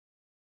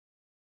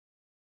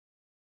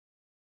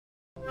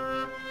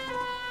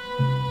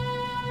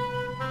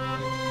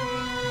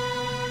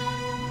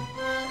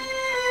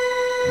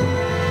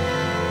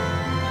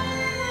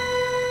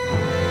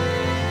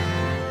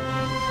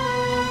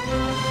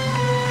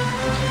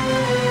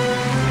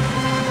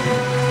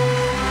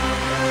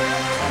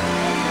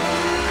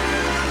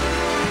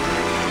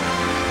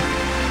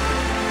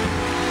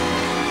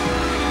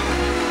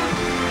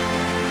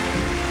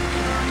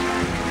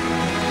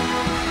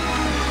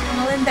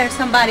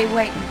somebody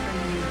waiting for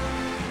you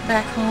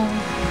back home.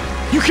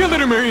 You can't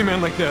let her marry a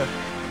man like that.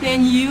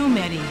 Then you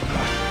met him.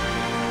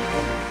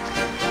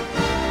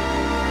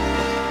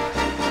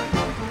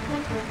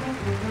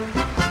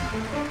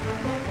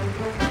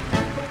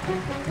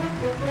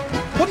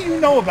 What do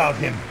you know about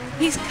him?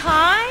 He's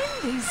kind.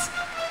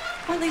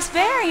 He's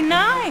very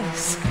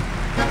nice.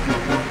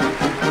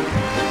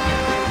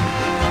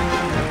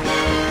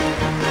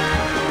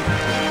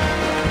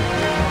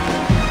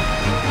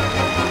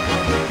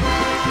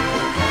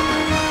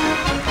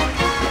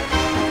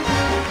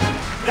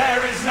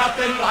 There is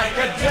nothing like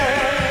a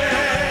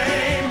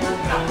dame,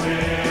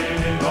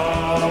 nothing in the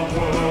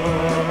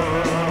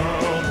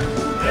world.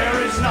 There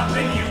is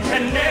nothing you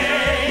can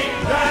name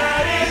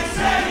that is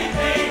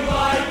anything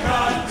like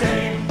a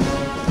dame.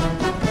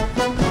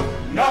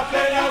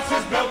 Nothing else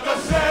is built the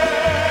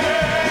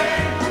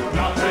same,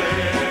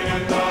 nothing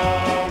in the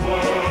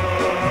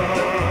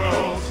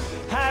world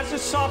has a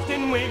soft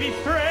and wavy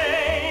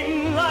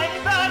frame like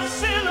the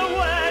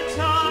silhouette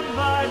of a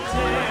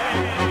dame.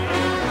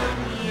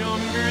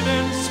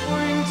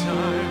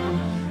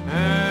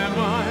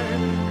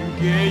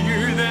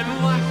 Gayer than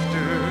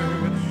laughter,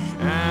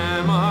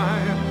 am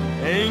I?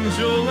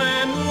 Angel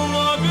and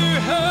lover,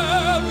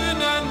 heaven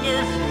and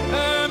earth,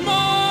 am I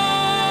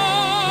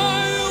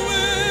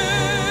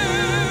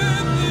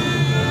with you?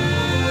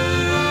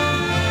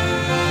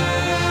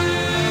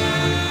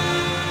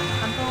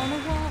 I'm gonna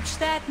wash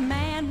that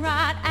man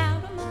right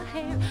out of my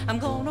hair. I'm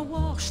gonna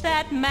wash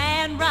that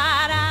man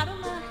right out of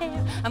my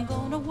hair. I'm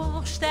gonna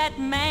wash that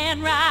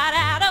man right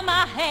out of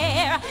my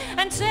hair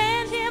and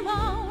send him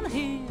on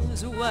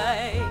his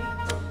way.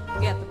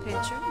 Get the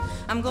picture?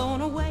 I'm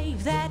gonna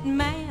wave that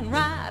man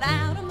right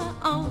out of my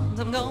arms.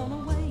 I'm gonna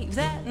wave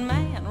that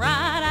man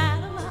right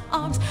out of my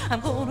arms.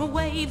 I'm gonna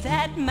wave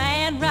that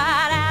man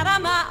right out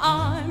of my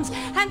arms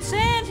and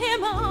send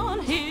him on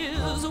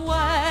his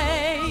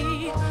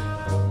way.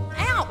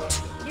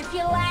 Out! If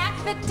you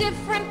laugh at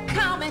different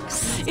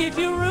comics, if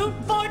you root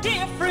for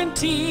different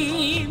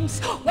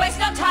teams, waste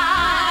no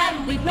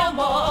time, weep no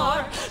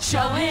more.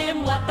 Show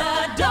him what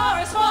the door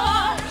is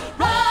for.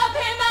 Rub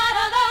him out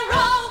of the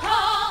roll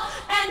call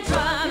and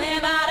drum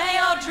him out of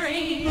your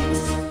dreams.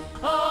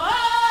 Oh,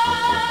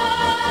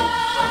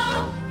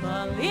 the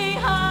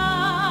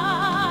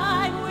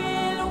lehigh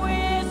will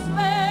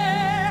whisper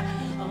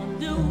on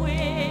the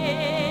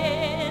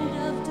wind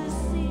of the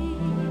sea.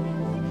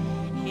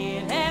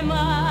 Here am I,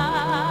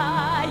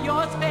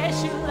 your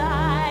special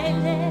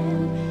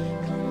island.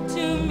 Come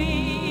to me,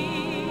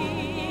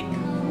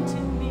 come to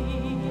me.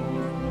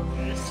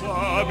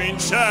 Some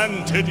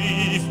enchanted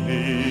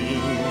evening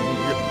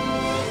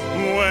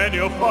when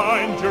you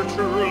find your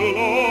true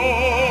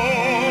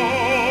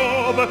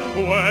love,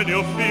 when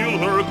you feel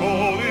her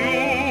call you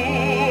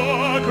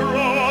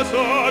across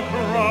a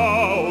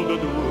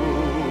crowded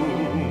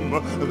room,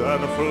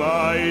 then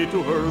fly to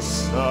her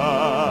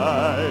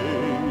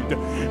side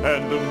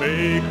and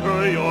make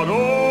her your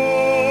own.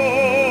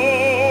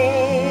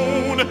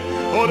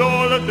 But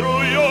all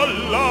through your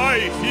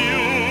life you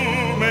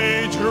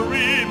may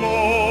dream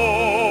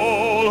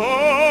all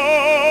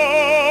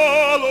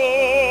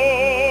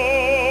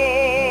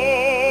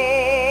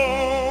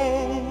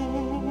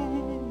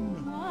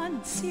alone.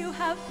 Once you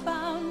have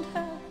found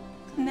her,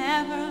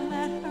 never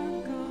let her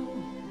go.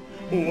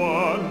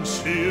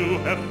 Once you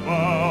have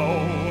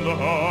found her,